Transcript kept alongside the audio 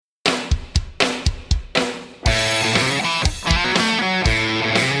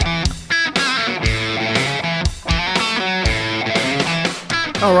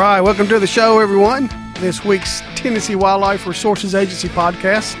All right, welcome to the show, everyone. This week's Tennessee Wildlife Resources Agency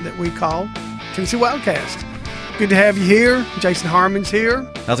podcast that we call Tennessee Wildcast. Good to have you here. Jason Harmon's here.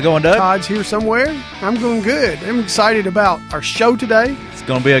 How's it going, Doug? Todd's here somewhere. I'm doing good. I'm excited about our show today. It's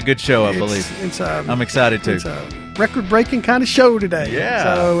going to be a good show, I believe. I'm excited, too. It's a record-breaking kind of show today.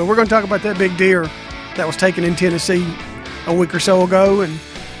 Yeah. So we're going to talk about that big deer that was taken in Tennessee a week or so ago, and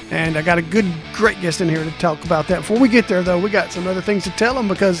I got a great guest in here to talk about that. Before we get there, though, we got some other things to tell them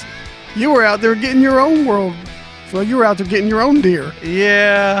because you were out there getting your own world. Well, you were out there getting your own deer.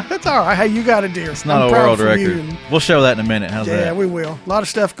 Yeah. That's all right. Hey, you got a deer. It's not a world record. We'll show that in a minute. How's that? Yeah, we will. A lot of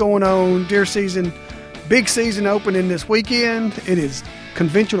stuff going on. Deer season, big season opening this weekend. It is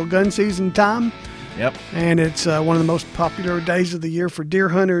conventional gun season time. Yep. And it's one of the most popular days of the year for deer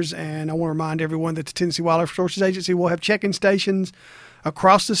hunters. And I want to remind everyone that the Tennessee Wildlife Resources Agency will have check-in stations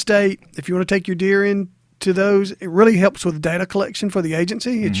across the state. If you want to take your deer into those, it really helps with data collection for the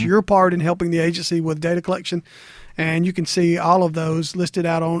agency. It's your part in helping the agency with data collection. And you can see all of those listed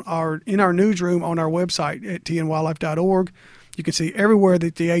out in our newsroom on our website at tnwildlife.org. You can see everywhere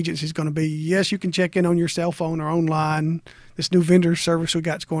that the agency is going to be. Yes, you can check in on your cell phone or online. This new vendor service we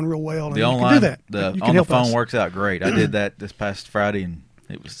got is going real well. The online, you can do that. On the phone works out great. I did that this past Friday, and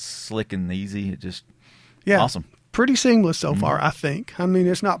it was slick and easy. It just awesome. Pretty seamless so far, I think. I mean,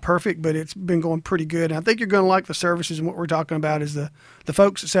 it's not perfect, but it's been going pretty good. And I think you're going to like the services. And what we're talking about is the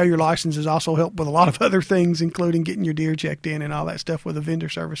folks that sell your licenses also help with a lot of other things, including getting your deer checked in and all that stuff with the vendor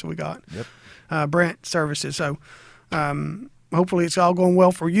service we got. Yep. Brant Services. So hopefully it's all going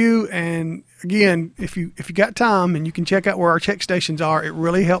well for you. And again, if you got time and you can check out where our check stations are, it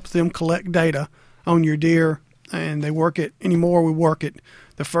really helps them collect data on your deer. And they work it anymore. We work it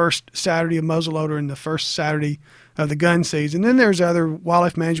the first Saturday of muzzleloader and the first Saturday of the gun season. Then there's other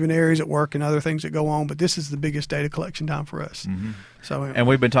wildlife management areas at work and other things that go on, but this is the biggest data collection time for us. And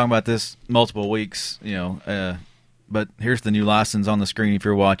we've been talking about this multiple weeks, but here's the new license on the screen if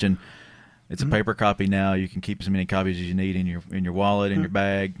you're watching. It's a paper copy now. You can keep as many copies as you need in your wallet, in your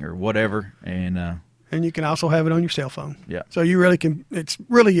bag, or whatever. And you can also have it on your cell phone. Yeah. So you really can. It's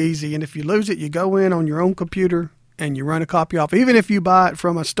really easy. And if you lose it, you go in on your own computer and you run a copy off. Even if you buy it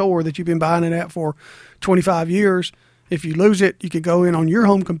from a store that you've been buying it at for 25 years, if you lose it, you can go in on your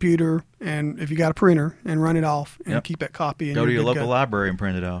home computer and if you got a printer and run it off and keep that copy. And go to your local library and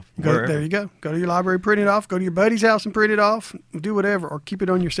print it off. There you go. Go to your library, print it off. Go to your buddy's house and print it off. Do whatever, or keep it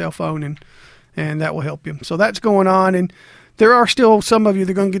on your cell phone, and that will help you. So that's going on. And there are still some of you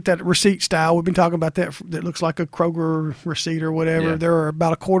that are going to get that receipt style. We've been talking about that looks like a Kroger receipt or whatever. Yeah. There are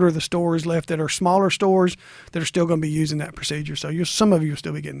about a quarter of the stores left that are smaller stores that are still going to be using that procedure. So some of you will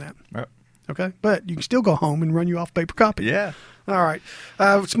still be getting that. Right. Okay? But you can still go home and run you off paper copy. Yeah. All right.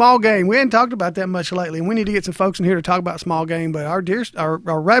 Small game. We hadn't talked about that much lately, and we need to get some folks in here to talk about small game, but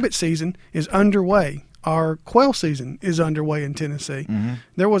our rabbit season is underway. Our quail season is underway in Tennessee.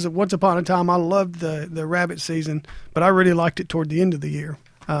 There was once upon a time I loved the rabbit season, but I really liked it toward the end of the year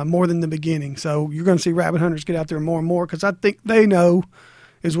more than the beginning. So you're going to see rabbit hunters get out there more and more because I think they know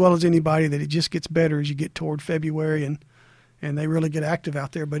as well as anybody that it just gets better as you get toward February and they really get active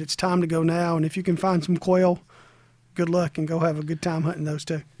out there. But it's time to go now, and if you can find some quail, good luck and go have a good time hunting those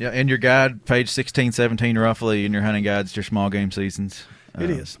too. Yeah, in your guide, page 16, 17 roughly, in your hunting guides, your small game seasons.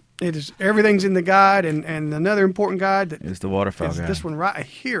 It is. Everything's in the guide, and another important guide that is the waterfowl guide. This one right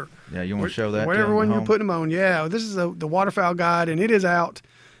here. Yeah, you want to show that? Whatever one you're putting them on. Yeah, this is the waterfowl guide, and it is out.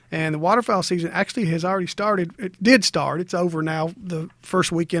 And the waterfowl season actually has already started. It did start. It's over now, the first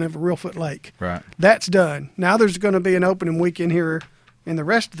weekend of Reelfoot Lake. Right. That's done. Now there's going to be an opening weekend here in the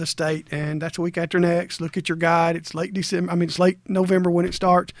rest of the state, and that's a week after next. Look at your guide. It's late November when it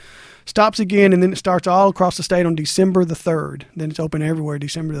starts. Stops again, and then it starts all across the state on December the 3rd. Then it's open everywhere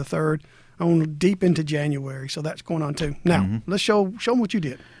December the 3rd, on deep into January. So that's going on too. Now, let's show them what you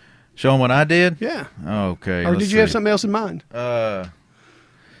did. Show them what I did? Yeah. Okay. Or did you have something else in mind?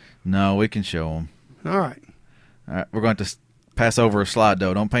 No, we can show them. All right. We're going to pass over a slide,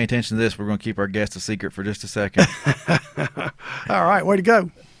 though. Don't pay attention to this. We're going to keep our guest a secret for just a second. All right. Way to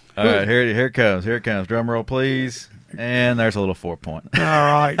go. All right. Here it comes. Here it comes. Drum roll, please. And there's a little 4-point. All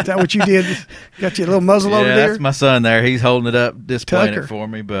right. Is that what you did? Got you a little muzzle over there? Yeah, that's my son there. He's holding it up, displaying it for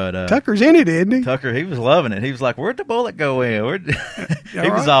me. But Tucker's in it, isn't he? Tucker, he was loving it. He was like, "Where'd the bullet go in?" He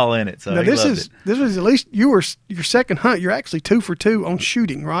was all in it. So now this was at least your second hunt. You're actually 2 for 2 on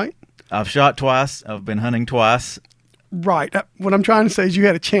shooting, right? I've shot twice. I've been hunting twice. Right. What I'm trying to say is you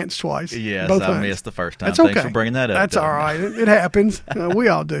had a chance twice. Yes, both I hunts. missed the first time. That's okay. Thanks for bringing that up. That's Doug. all right. It happens. We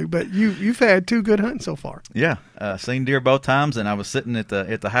all do. But you've had 2 good hunts so far. Yeah, seen deer both times, and I was sitting at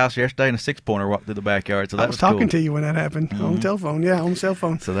the house yesterday, and a 6-pointer walked through the backyard. So that I was talking cool. to you when that happened on the telephone. Yeah, on the cell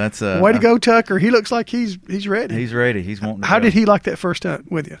phone. So that's way to go, Tucker. He looks like he's ready. He's ready. He's wanting. How did he like that first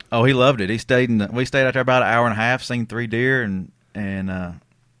hunt with you? Oh, he loved it. He stayed. We stayed out there about an hour and a half, seen 3 deer, and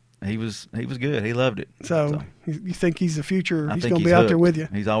he was good. He loved it. So you think he's the future? I He's think going to be out there hooked. with you.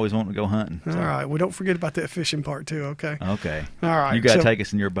 He's always wanting to go hunting. All right. Well, don't forget about that fishing part too. Okay. Okay. All right. You got to take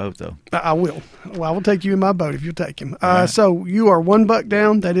us in your boat though. I will. Well, I will take you in my boat if you'll take him. Right. So you are 1 buck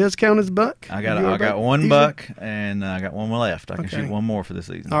down. That is count as a buck. I got 1 buck, and I got 1 left. I can Okay. shoot 1 more for the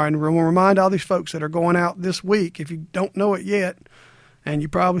season. All right, and we'll remind all these folks that are going out this week, if you don't know it yet, and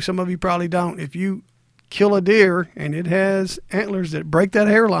some of you probably don't, if you kill a deer and it has antlers that break that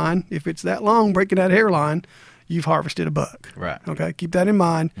hairline, if it's that long breaking that hairline, you've harvested a buck. Right. Okay, keep that in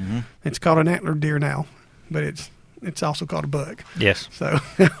mind. Mm-hmm. It's called an antler deer now, but it's also called a buck. Yes. So,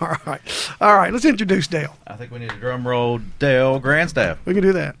 all right, let's introduce Dale. I think we need a drum roll, Dale Grandstaff. We can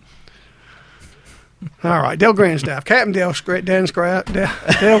do that. All right, Dale Grandstaff, Captain Dale Grandstaff.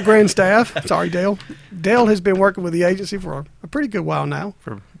 Sorry, Dale. Dale has been working with the agency for a pretty good while now,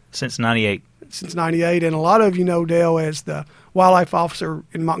 Since '98. since '98, and a lot of you know Dale as the wildlife officer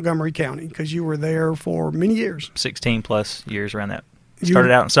in Montgomery County because you were there for many years. 16 plus years around that. You-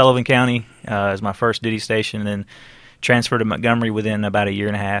 Started out in Sullivan County as my first duty station, and then transferred to Montgomery within about a year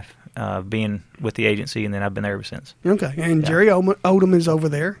and a half, being with the agency, and then I've been there ever since. Okay, and Yeah. Jerry Odom is over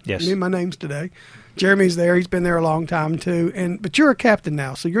there. Yes. Me and my name's today. Jeremy's there. He's been there a long time too. But you're a captain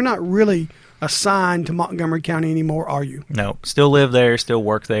now, so you're not really assigned to Montgomery County anymore, are you? No, still live there, still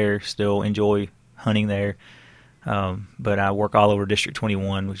work there, still enjoy hunting there. But I work all over District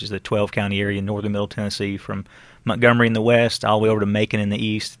 21, which is the 12-county area in northern Middle Tennessee, from Montgomery in the west all the way over to Macon in the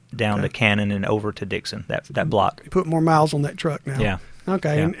east, down Okay. to Cannon and over to Dixon, that block. You put more miles on that truck now. Yeah.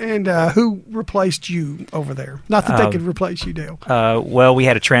 Okay, Yeah. and who replaced you over there? Not that they could replace you, Dale. Well, we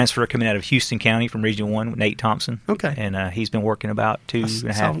had a transfer coming out of Houston County from Region 1, Nate Thompson. Okay. And he's been working about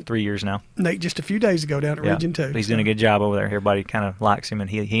 2.5, saw- 3 years now. Nate just a few days ago down at Yeah. Region 2. But he's doing a good job over there. Everybody kind of likes him, and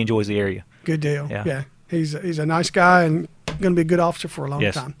he enjoys the area. Good deal. Yeah. Yeah. He's a nice guy and going to be a good officer for a long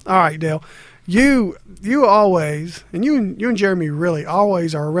Yes. time. All right, Dale. You always, and you and Jeremy really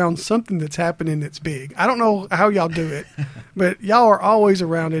always are around something that's happening that's big. I don't know how y'all do it, but y'all are always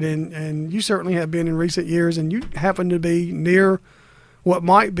around it, and you certainly have been in recent years, and you happen to be near what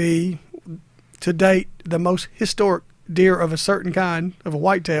might be, to date, the most historic deer of a certain kind, of a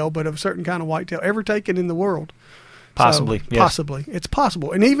whitetail, but of a certain kind of whitetail ever taken in the world. Possibly, So, yes. Possibly. It's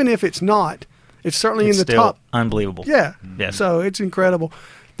possible. And even if it's not, it's certainly It's in the still top. unbelievable. Yeah. Yes. So it's incredible.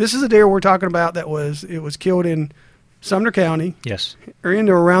 This is a deer we're talking about it was killed in Sumner County Yes. or in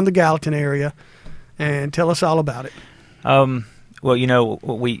or around the Gallatin area. And tell us all about it. Well, you know,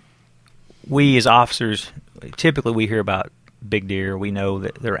 we as officers, typically we hear about big deer. We know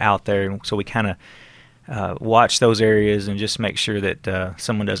that they're out there, and so we kind of watch those areas and just make sure that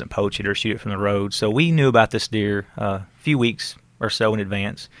someone doesn't poach it or shoot it from the road. So we knew about this deer a few weeks or so in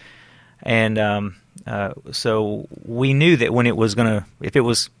advance, and so we knew that when it was if it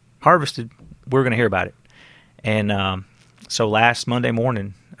was harvested, we were gonna hear about it. And so last Monday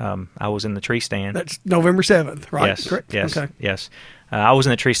morning, I was in the tree stand. That's November 7th, right? Yes. Correct? Yes. Okay. Yes. I was in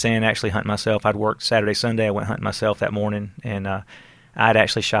the tree stand actually hunting myself. I'd worked Saturday, Sunday. I went hunting myself that morning, and I'd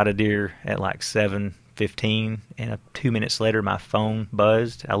actually shot a deer at like 7:15, and 2 minutes later, my phone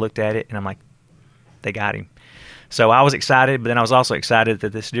buzzed. I looked at it, and I'm like, they got him. So I was excited, but then I was also excited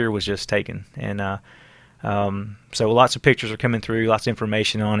that this deer was just taken. And so lots of pictures are coming through, lots of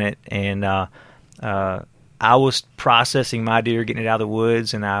information on it, and I was processing my deer, getting it out of the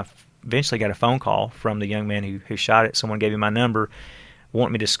woods, and I eventually got a phone call from the young man who shot it. Someone gave me my number,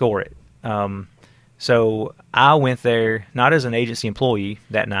 wanted me to score it. So I went there, not as an agency employee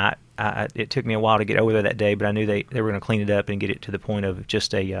that night. It took me a while to get over there that day, but I knew they were going to clean it up and get it to the point of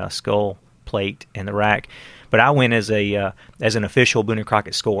just a skull plate and the rack. But I went as an official Boone and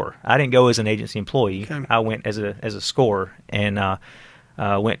Crockett scorer. I didn't go as an agency employee. Okay. I went as a scorer, and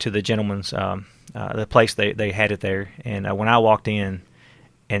went to the gentleman's the place they had it there. And when I walked in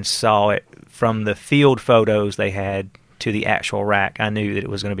and saw it from the field photos they had to the actual rack, I knew that it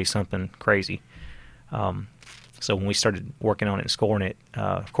was going to be something crazy. So when we started working on it and scoring it,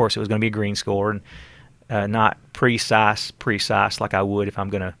 of course it was going to be a green score, and not precise like I would if I'm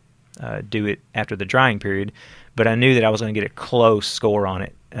going to do it after the drying period. But I knew that I was going to get a close score on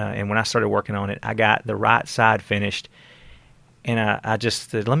it. And when I started working on it, I got the right side finished. And I just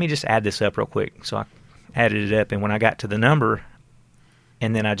said, let me just add this up real quick. So added it up, and when I got to the number,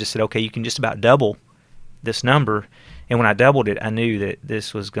 and then I just said, okay, you can just about double this number. And when I doubled it, I knew that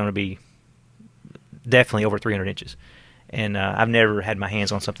this was going to be definitely over 300 inches. And I've never had my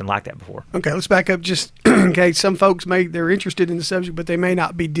hands on something like that before. Okay, let's back up just in case some folks they're interested in the subject, but they may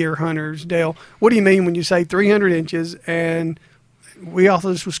not be deer hunters. Dale, what do you mean when you say 300 inches and we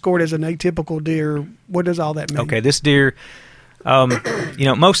also this was scored as an atypical deer? What does all that mean? Okay, this deer,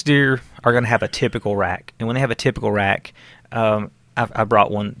 most deer are going to have a typical rack. And when they have a typical rack, I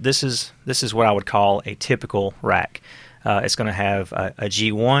brought one. This is what I would call a typical rack. It's going to have a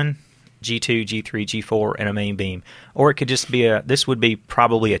G1, G2, G3, G4, and a main beam. Or it could just be this would be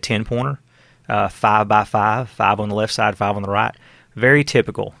probably a 10-pointer, 5x5, 5 on the left side, 5 on the right. Very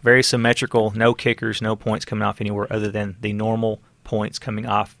typical, very symmetrical, no kickers, no points coming off anywhere other than the normal points coming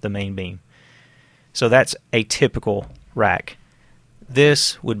off the main beam. So that's a typical rack.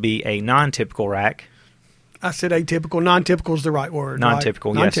 This would be a non-typical rack. I said atypical. Non-typical is the right word.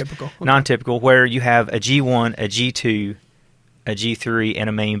 Non-typical, right? yes. Non-typical. Okay. Non-typical, where you have a G1, a G2, a G3, and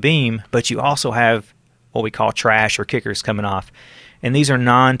a main beam, but you also have what we call trash or kickers coming off. And these are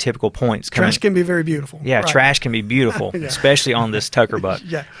non-typical points. Trash can be very beautiful. Yeah, right. Trash can be beautiful, Yeah. especially on this Tucker buck.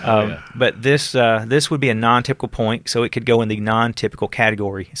 Yeah. But this would be a non-typical point, so it could go in the non-typical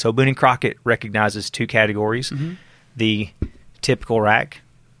category. So Boone & Crockett recognizes 2 categories, the typical rack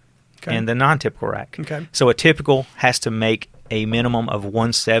and the non-typical rack. Okay. So a typical has to make a minimum of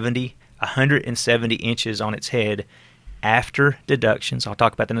 170 inches on its head after deductions. I'll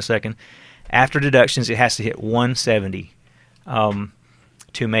talk about that in a second. After deductions, it has to hit 170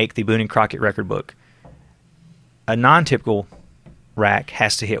 to make the Boone & Crockett record book. A non-typical rack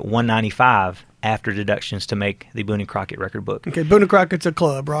has to hit 195 after deductions to make the Boone & Crockett record book. Okay, Boone & Crockett's a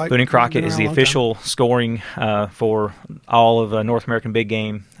club, right? Boone & Crockett is Been the around a long official scoring for all of North American big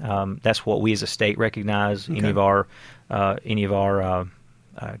game. That's what we as a state recognize. Okay. Any of our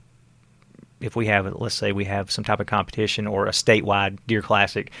if we have, let's say we have some type of competition or a statewide deer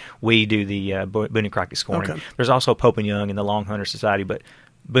classic, we do the Boone & Crockett scoring. Okay. There's also Pope and Young and the Long Hunter Society, but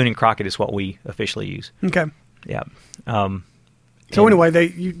Boone & Crockett is what we officially use. Okay. Yeah. So anyway,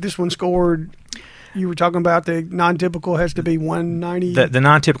 this one scored. You were talking about the non-typical has to be 190. The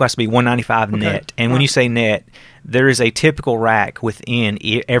non-typical has to be 195 net. And when you say net, there is a typical rack within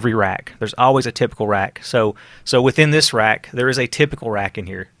every rack. There's always a typical rack. So within this rack, there is a typical rack in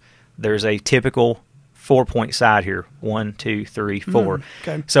here. There's a typical 4-point side here. 1, 2, 3, 4.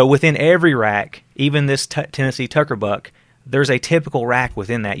 Okay. So within every rack, even this Tennessee Tucker buck, there's a typical rack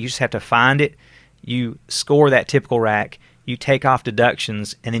within that. You just have to find it. You score that typical rack. You take off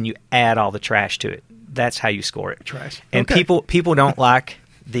deductions, and then you add all the trash to it. That's how you score it. Trash. And Okay. people don't like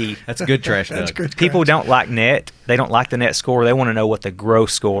the That's good trash, Doug. That's good. people trash. don't like net. They don't like the net score. They want to know what the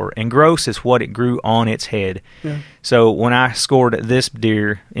gross score. And gross is what it grew on its head. Yeah. So when I scored this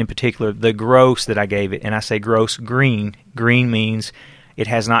deer in particular, the gross that I gave it, and I say gross green means it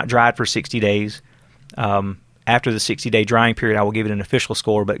has not dried for 60 days. After the 60-day drying period, I will give it an official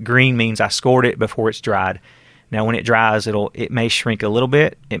score, but green means I scored it before it's dried. Now, when it dries, it may shrink a little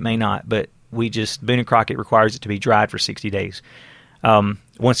bit. It may not, but Boone & Crockett requires it to be dried for 60 days.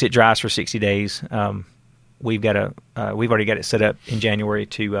 Once it dries for 60 days, we've already got it set up in January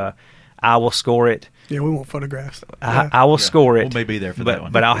to. I will score it. Yeah, we want photographs. I will score it. We'll maybe be there for but, that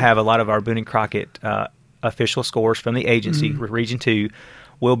one. But I'll have a lot of our Boone & Crockett official scores from the agency, Region 2,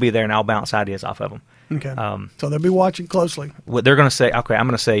 will be there, and I'll bounce ideas off of them. Okay. So they'll be watching closely. What they're going to say, okay, I'm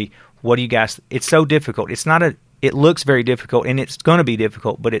going to say, what do you guys? It's so difficult. It looks very difficult, and it's going to be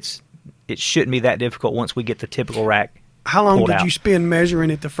difficult, but it shouldn't be that difficult once we get the typical rack. How long pulled did out. you spend measuring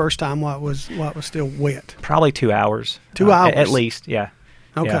it the first time while it was still wet? Probably 2 hours. 2 hours? At least, yeah.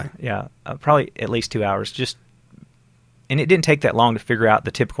 Okay. Yeah. Probably at least 2 hours. And it didn't take that long to figure out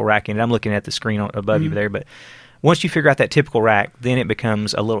the typical rack. And I'm looking at the screen above you there, but once you figure out that typical rack, then it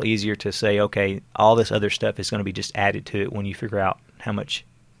becomes a little easier to say, okay, all this other stuff is going to be just added to it when you figure out how much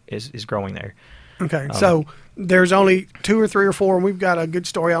is growing there. Okay, so there's only 2 or 3 or 4, and we've got a good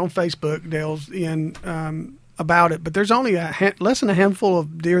story out on Facebook, Dale's in about it. But there's only less than a handful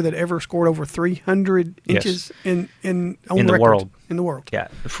of deer that ever scored over 300 inches on the record. world. In the world. Yeah,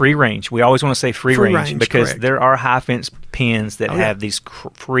 free range. We always want to say free range because correct. there are high fence pens that Oh, yeah. have these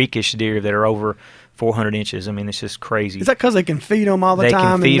freakish deer that are over 400 inches. I mean, it's just crazy. Is that because they can feed them all the They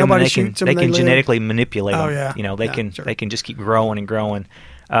time can feed and them. nobody They shoots them? can and they live? genetically manipulate them. Oh, yeah. You know, they Yeah, can just keep growing and growing.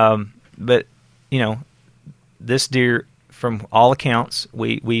 But you know, this deer, from all accounts,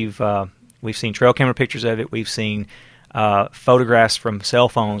 we've seen trail camera pictures of it. We've seen photographs from cell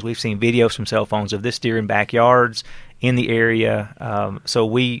phones. We've seen videos from cell phones of this deer in backyards in the area. So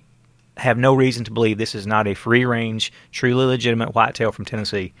we have no reason to believe this is not a free-range, truly legitimate whitetail from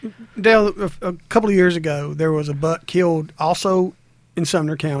Tennessee. Dale, a couple of years ago, there was a buck killed also in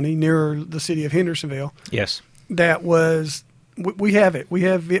Sumner County near the city of Hendersonville. Yes. That was, we have it. We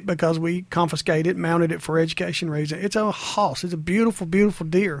have it because we confiscated it, mounted it for education reasons. It's a hoss. It's a beautiful, beautiful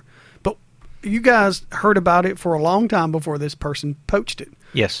deer. But you guys heard about it for a long time before this person poached it.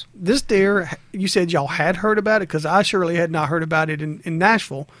 Yes. This deer, you said y'all had heard about it, because I surely had not heard about it in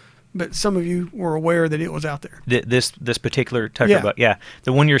Nashville, but some of you were aware that it was out there. This particular Tucker buck, yeah.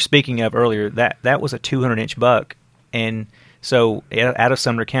 The one you're speaking of earlier, that was a 200-inch buck, and so out of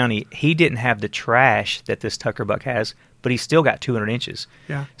Sumner County, he didn't have the trash that this Tucker buck has, but he still got 200 inches.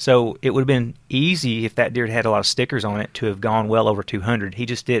 Yeah. So it would have been easy if that deer had a lot of stickers on it to have gone well over 200. He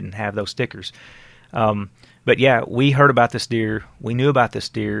just didn't have those stickers. But yeah, we heard about this deer. We knew about this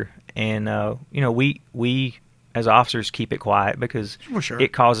deer, and we as officers keep it quiet because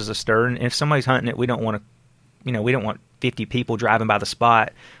it causes a stir. And if somebody's hunting it, we don't want 50 people driving by the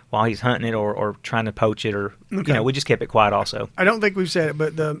spot while he's hunting it or trying to poach it, or we just kept it quiet also. I don't think we've said it,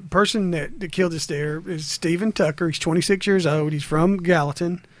 but the person that killed this deer is Stephen Tucker. He's 26 years old. He's from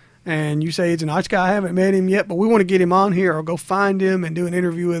Gallatin. And you say he's a nice guy. I haven't met him yet, but we want to get him on here or go find him and do an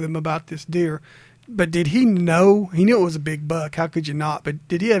interview with him about this deer. But did he know? He knew it was a big buck. How could you not? But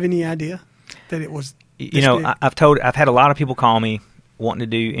did he have any idea that it was this big? I've had a lot of people call me wanting to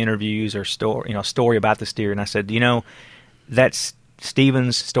do interviews or story about this deer, and I said, that's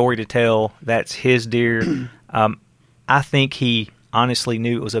Stephen's story to tell. That's his deer. I think he honestly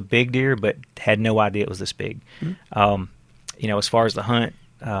knew it was a big deer, but had no idea it was this big. Mm-hmm. As far as the hunt,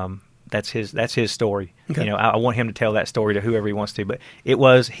 that's his story. Okay. I want him to tell that story to whoever he wants to. But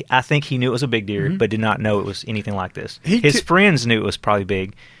I think he knew it was a big deer, mm-hmm. but did not know it was anything like this. His friends knew it was probably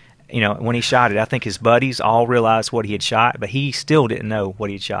big. When he shot it, I think his buddies all realized what he had shot, but he still didn't know what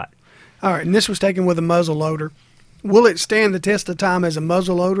he had shot. All right, and this was taken with a muzzle loader. Will it stand the test of time as a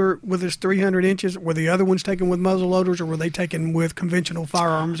muzzle loader with its 300 inches? Were the other ones taken with muzzle loaders, or were they taken with conventional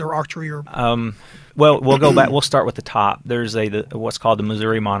firearms or archery? Or Well, we'll go back. We'll start with the top. There's what's called the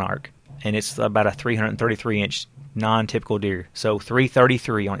Missouri Monarch, and it's about a 333-inch non-typical deer, so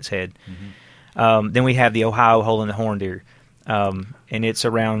 333 on its head. Mm-hmm. Then we have the Ohio Hole in the Horn deer, and it's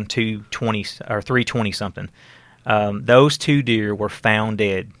around 220 or 320 something. Those two deer were found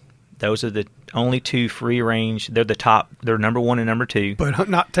dead. Those are the only two free range. They're the top. They're number one and number two. But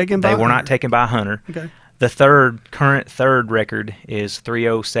not taken by a hunter. They were not taken by a hunter. Okay. The current third record is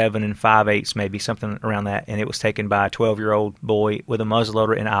 307 and 5/8, maybe something around that, and it was taken by a 12-year-old boy with a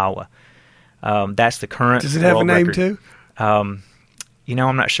muzzleloader in Iowa. That's the current. Does it have a name record. too?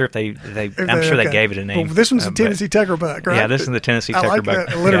 I'm not sure if they I'm sure they gave it a name. Well, this one's the Tennessee Tucker buck, right? Yeah, this is the Tennessee Tucker buck. I like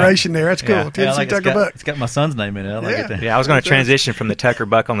that alliteration there. That's cool. Yeah. Tennessee Tucker buck. It's got my son's name in it. I like it. Yeah, I was going to transition from the Tucker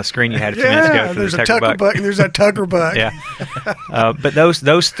buck on the screen you had a few minutes ago to there's the a Tucker buck and there's a Tucker buck. Yeah. But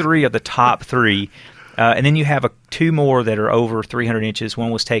those three are the top three. And then you have two more that are over 300 inches.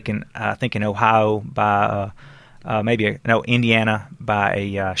 One was taken, I think, in Ohio by Indiana by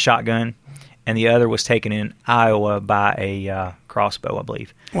a shotgun, and the other was taken in Iowa by a crossbow, I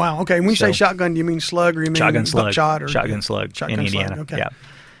believe. Wow. Okay. When you say shotgun, do you mean slug or you mean shotgun slug? Buckshot or shotgun slug in Indiana. Slug. Okay.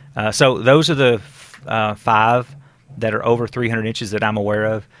 Yeah. So those are the five that are over 300 inches that I'm aware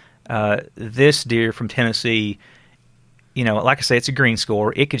of. This deer from Tennessee, like I say, it's a green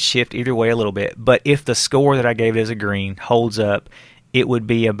score. It could shift either way a little bit. But if the score that I gave it as a green holds up, it would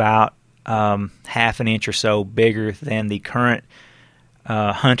be about half an inch or so bigger than the current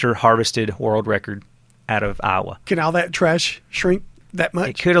hunter harvested world record out of Iowa. Can all that trash shrink that much?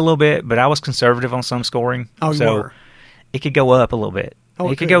 It could a little bit, but I was conservative on some scoring. Oh, so you were? It could go up a little bit. Oh,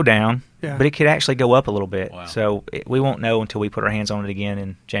 it could go down, yeah. But it could actually go up a little bit. Wow. So we won't know until we put our hands on it again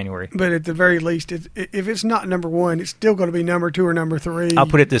in January. But at the very least, if it's not number one, it's still going to be number two or number three. I'll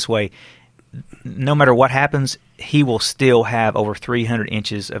put it this way. No matter what happens, he will still have over 300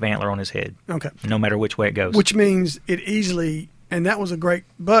 inches of antler on his head. Okay. No matter which way it goes. Which means it easily, and that was a great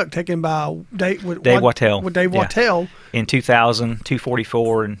buck taken by Dave Wattell. With Dave Wattell. In 2000,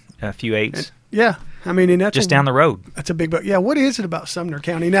 244 and a few eights. Yeah. I mean, and that's just down the road. That's a big buck. Yeah. What is it about Sumner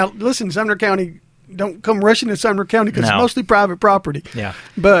County? Now, listen, Sumner County, don't come rushing to Sumner County because it's mostly private property. Yeah.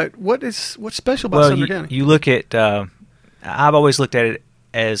 But what's special about Sumner County? You look at, I've always looked at it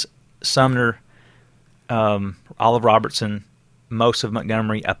as Sumner, Olive Robertson, most of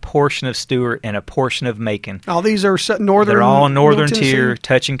Montgomery, a portion of Stewart, and a portion of Macon. All these are northern. They're all northern tier,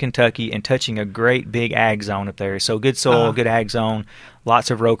 touching Kentucky and touching a great big ag zone up there. So good soil, good ag zone,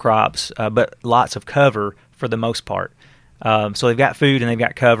 lots of row crops, but lots of cover for the most part. So they've got food and they've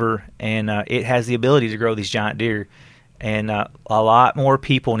got cover, and it has the ability to grow these giant deer. And a lot more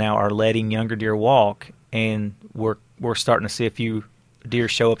people now are letting younger deer walk, and we're starting to see a few deer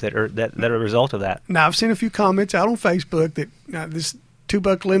show up that are a result of that. Now, I've seen a few comments out on Facebook that this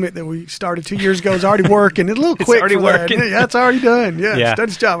 $2 limit that we started 2 years ago is already working. It's a little quick. It's already working. Yeah, it's already done. Yeah, Yeah. It's done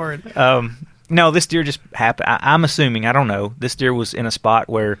its job already. No, this deer just happened. I'm assuming, I don't know, this deer was in a spot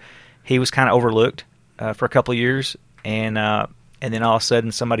where he was kind of overlooked for a couple of years, and then all of a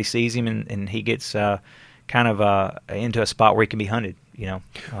sudden somebody sees him, and he gets kind of into a spot where he can be hunted,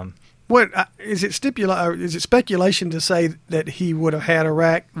 What is it? Is it speculation to say that he would have had a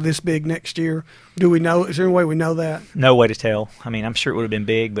rack this big next year? Do we know? Is there any way we know that? No way to tell. I mean, I'm sure it would have been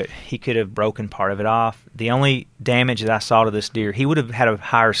big, but he could have broken part of it off. The only damage that I saw to this deer, he would have had a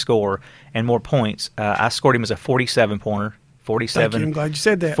higher score and more points. I scored him as a 47 pointer. 47. Thank you. I'm glad you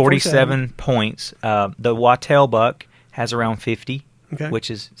said that. 47 points. The Wattel buck has around 50, Okay.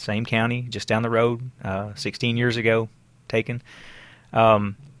 which is same county, just down the road, 16 years ago taken.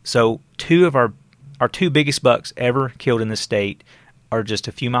 So two of our two biggest bucks ever killed in this state are just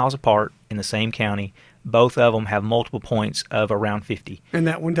a few miles apart in the same county. Both of them have multiple points of around 50. And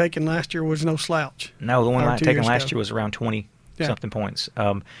that one taken last year was no slouch. No, the one Or I 2 taken years last ago. year was around 20 Yeah. something points.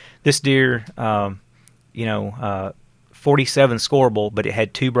 This deer, 47 scoreable, but it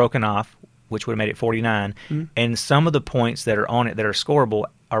had 2 broken off, which would have made it 49. Mm-hmm. And some of the points that are on it that are scoreable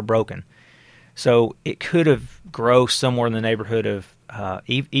are broken. So it could have grown somewhere in the neighborhood of,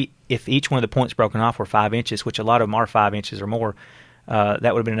 if each one of the points broken off were 5 inches, which a lot of them are 5 inches or more, that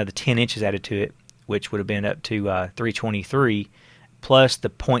would have been another 10 inches added to it, which would have been up to 323. Plus the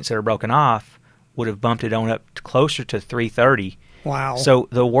points that are broken off would have bumped it on up closer to 330. Wow. So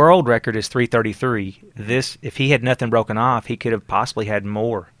the world record is 333. This, if he had nothing broken off, he could have possibly had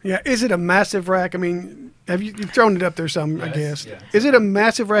more. Yeah, is it a massive rack? I mean, you've thrown it up there some, I guess. yeah. Is it a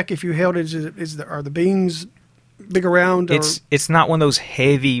massive rack if you held it? Are the beams big around? Or? It's not one of those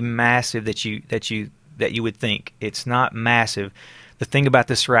heavy, massive that you would think. It's not massive. The thing about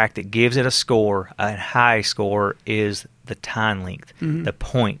this rack that gives it a high score, is the tine length, the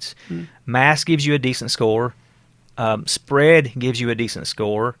points. Mass gives you a decent score. Spread gives you a decent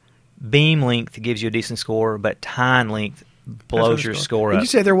score. Beam length gives you a decent score, but tine length blows your score And up. you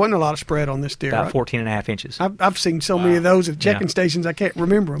said there wasn't a lot of spread on this deer, About right? 14 and a half inches. I've seen so many of those at checking stations, I can't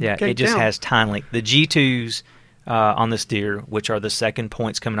remember them. Yeah, Can't it just count. has tine length. The G2s on this deer, which are the second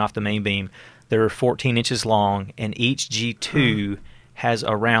points coming off the main beam, they're 14 inches long, and each G2 has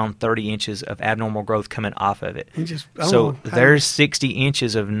around 30 inches of abnormal growth coming off of it. I don't So know how- there's 60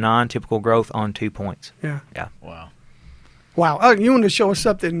 inches of non-typical growth on 2 points. Yeah. Yeah. Wow. Wow. Oh, you wanted to show us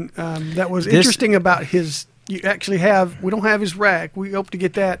something that was interesting about his. You actually have. We don't have his rack. We hope to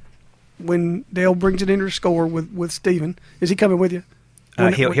get that when Dale brings it into the score with Steven. Is he coming with you?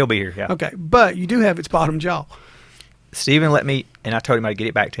 He'll be here. Yeah. Okay, but you do have its bottom jaw. Steven let me, and I told him I'd get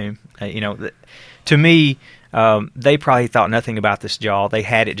it back to him. To me, they probably thought nothing about this jaw. They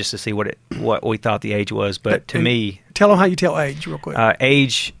had it just to see what we thought the age was. But to me, tell them how you tell age real quick.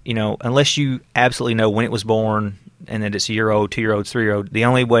 age, unless you absolutely know when it was born and that it's a year old, 2-year-old, 3-year-old, the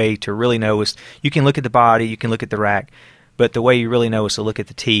only way to really know is you can look at the body, you can look at the rack, but the way you really know is to look at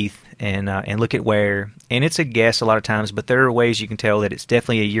the teeth and look at wear. And it's a guess a lot of times, but there are ways you can tell that it's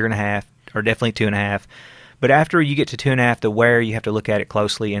definitely a year and a half or definitely 2.5. But after you get to 2.5, the wear, you have to look at it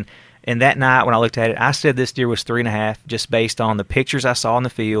closely. And that night when I looked at it, I said this deer was 3.5 just based on the pictures I saw in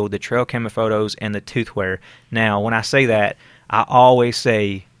the field, the trail camera photos, and the tooth wear. Now, when I say that, I always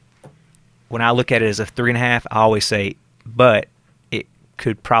say, when I look at it as a 3.5, I always say, but it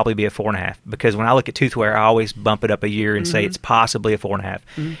could probably be a 4.5. Because when I look at tooth wear, I always bump it up a year and say it's possibly a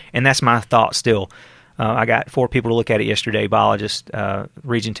 4.5. And that's my thought still. I got 4 people to look at it yesterday, biologists,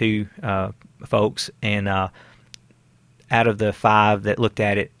 Region 2 folks, and out of the 5 that looked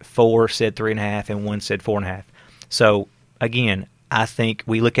at it, 4 said 3.5 and 1 said 4.5. So again, I think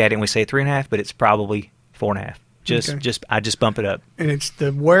we look at it and we say 3.5, but it's probably 4.5. I just bump it up. And it's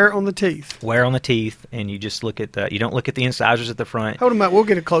the wear on the teeth. Wear on the teeth, and you just look at you don't look at the incisors at the front. Hold them up. We'll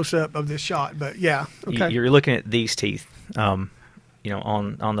get a close up of this shot, but yeah. Okay. You're looking at these teeth, on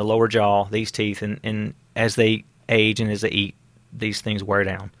the lower jaw, these teeth, and as they age and as they eat, these things wear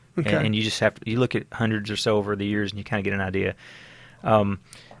down. Okay. And you just have to, you look at hundreds or so over the years, and you kind of get an idea.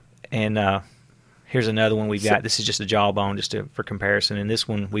 Here's another one we've got. This is just a jawbone, for comparison. And this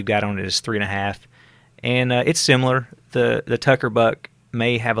one we've got on it is 3.5, and it's similar. The Tucker buck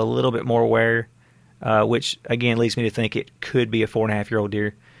may have a little bit more wear, which again leads me to think it could be a 4.5-year-old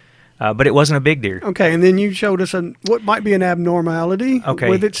deer. But it wasn't a big deer. Okay, and then you showed us what might be an abnormality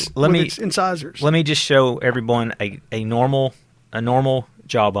with its incisors. Let me just show everyone a normal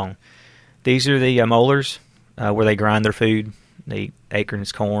jawbone. These are the molars. where they grind their food. They eat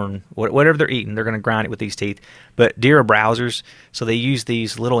acorns, corn, whatever they're eating, they're going to grind it with these teeth. But deer are browsers, so they use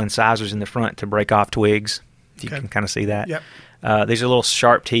these little incisors in the front to break off twigs. You can kind of see that. Yep. These are little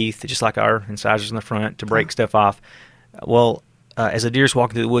sharp teeth, just like our incisors in the front, to break stuff off. Well, as a deer's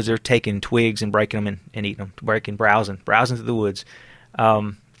walking through the woods, they're taking twigs and breaking them and eating them, browsing through the woods.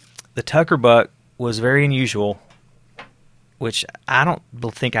 The Tucker buck was very unusual, which I don't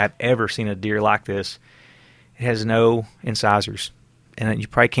think I've ever seen a deer like this. It has no incisors, and you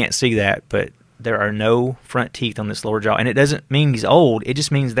probably can't see that, but there are no front teeth on this lower jaw. And it doesn't mean he's old. It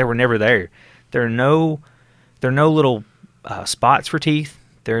just means they were never there. There are no little spots for teeth.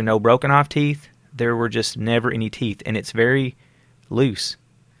 There are no broken off teeth. There were just never any teeth, and it's very loose,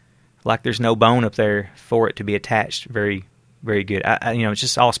 like there's no bone up there for it to be attached. Very, very good. It's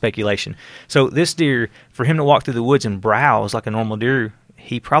just all speculation. So this deer, for him to walk through the woods and browse like a normal deer,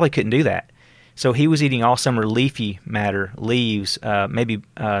 he probably couldn't do that. So he was eating all summer leafy matter, leaves, maybe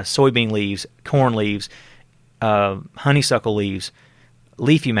soybean leaves, corn leaves, honeysuckle leaves,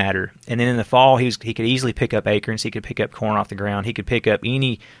 leafy matter. And then in the fall, he could easily pick up acorns. He could pick up corn off the ground. He could pick up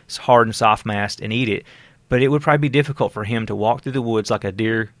any hard and soft mast and eat it. But it would probably be difficult for him to walk through the woods like a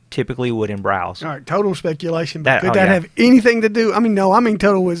deer typically would and browse. All right, total speculation. But could that have anything to do?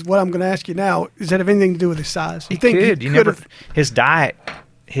 Total is what I'm going to ask you now. Does that have anything to do with his size? He could.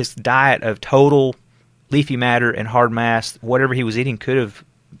 His diet of total leafy matter and hard mast, whatever he was eating, could have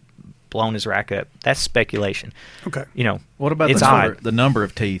blown his rack up. That's speculation. Okay. What about the number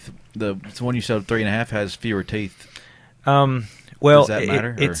of teeth? The one you showed 3.5 has fewer teeth. Well, does that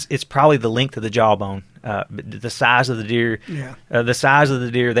matter? It's probably the length of the jawbone. The size of the deer. Yeah. The size of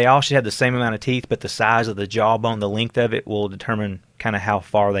the deer. They all should have the same amount of teeth, but the size of the jawbone, the length of it, will determine kind of how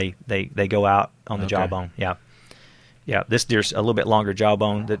far they go out on the jawbone. Yeah. Yeah, this deer's a little bit longer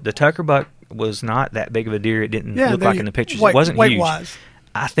jawbone. The Tucker buck was not that big of a deer. It didn't look like in the pictures. It wasn't huge. Weight-wise.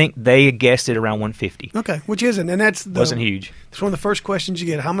 I think they guessed it around 150. Okay, which isn't, and wasn't huge. It's one of the first questions you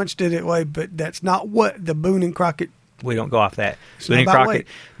get. How much did it weigh? But that's not what the Boone and Crockett. We don't go off that. Boone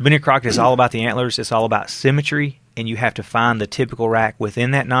and Crockett is all about the antlers. It's all about symmetry, and you have to find the typical rack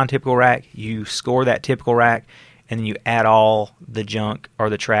within that non-typical rack. You score that typical rack, and then you add all the junk or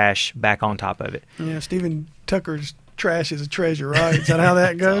the trash back on top of it. Yeah, Stephen Tucker's trash is a treasure, right? Is that how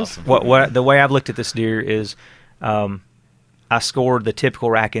that goes? Awesome. What the way I've looked at this deer is, I scored the typical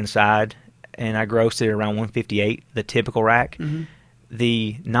rack inside, and I grossed it around 158. The typical rack,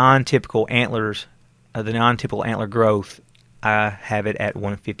 the non-typical antlers, the non-typical antler growth, I have it at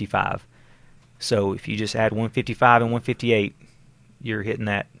 155. So if you just add 155 and 158, you're hitting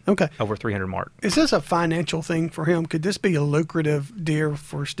that over 300 mark. Is this a financial thing for him? Could this be a lucrative deer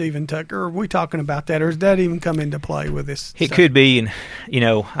for Stephen Tucker? Or are we talking about that, or does that even come into play with this? It could be, and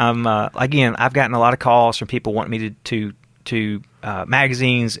I'm I've gotten a lot of calls from people wanting me to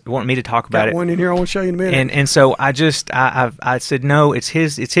magazines, wanting me to talk about it. Got one in here I want to show you in a minute. And so I said no, it's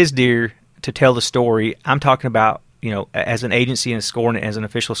his deer to tell the story. I'm talking about as an agency and scoring it as an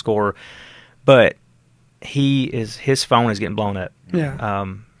official scorer, but his phone is getting blown up. Yeah.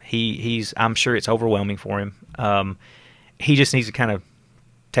 I'm sure it's overwhelming for him. He just needs to kind of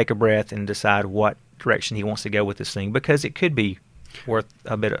take a breath and decide what direction he wants to go with this thing, because it could be worth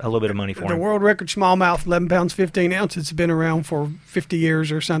a little bit of money for him. The world record smallmouth, 11 pounds 15 ounces, has been around for 50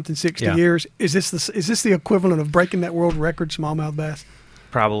 years or something, 60 years. Is this the equivalent of breaking that world record smallmouth bass?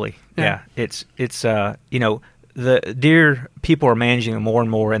 Probably. Yeah. It's the deer, people are managing them more and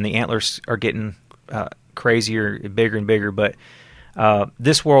more, and the antlers are getting crazier, bigger and bigger. But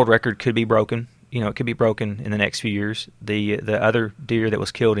this world record could be broken. It could be broken in the next few years. The other deer that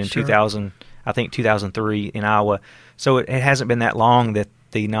was killed in 2003 in Iowa. So it hasn't been that long that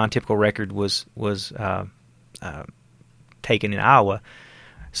the non-typical record was taken in Iowa.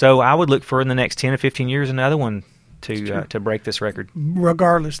 So I would look for in the next 10 or 15 years another one to break this record.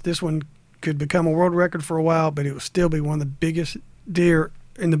 Regardless, this one could become a world record for a while, but it will still be one of the biggest deer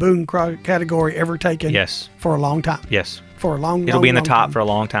in the Boone category ever taken. Yes. For a long time. Yes. For a long It'll be in the top time. for a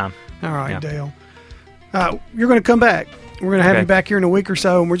long time. All right, Yeah. Dale. You're going to come back. We're going to have you back here in a week or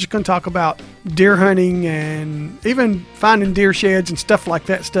so, and we're just going to talk about deer hunting and even finding deer sheds and stuff like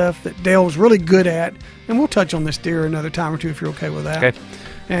that, stuff that Dale's really good at. And we'll touch on this deer another time or two if you're okay with that. Okay.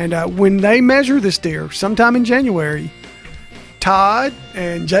 And when they measure this deer sometime in January, Todd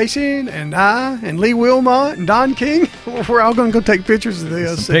and Jason and I and Lee Wilmot and Don King, we're all going to go take pictures of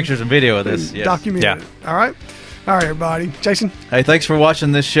this. Some pictures and video of this. Yes. Document it. All right? All right, everybody. Jason? Hey, thanks for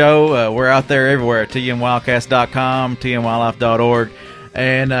watching this show. We're out there everywhere at tnwildcast.com, tnwildlife.org.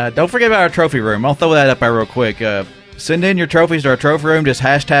 And don't forget about our trophy room. I'll throw that up there real quick. Send in your trophies to our trophy room. Just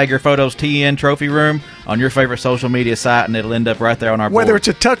hashtag your photos TN Trophy Room. on your favorite social media site, and it'll end up right there on our Whether board. it's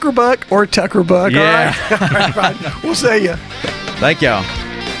a Tucker Buck or a Tucker Buck. Yeah. All right. All right, we'll see you. Thank y'all.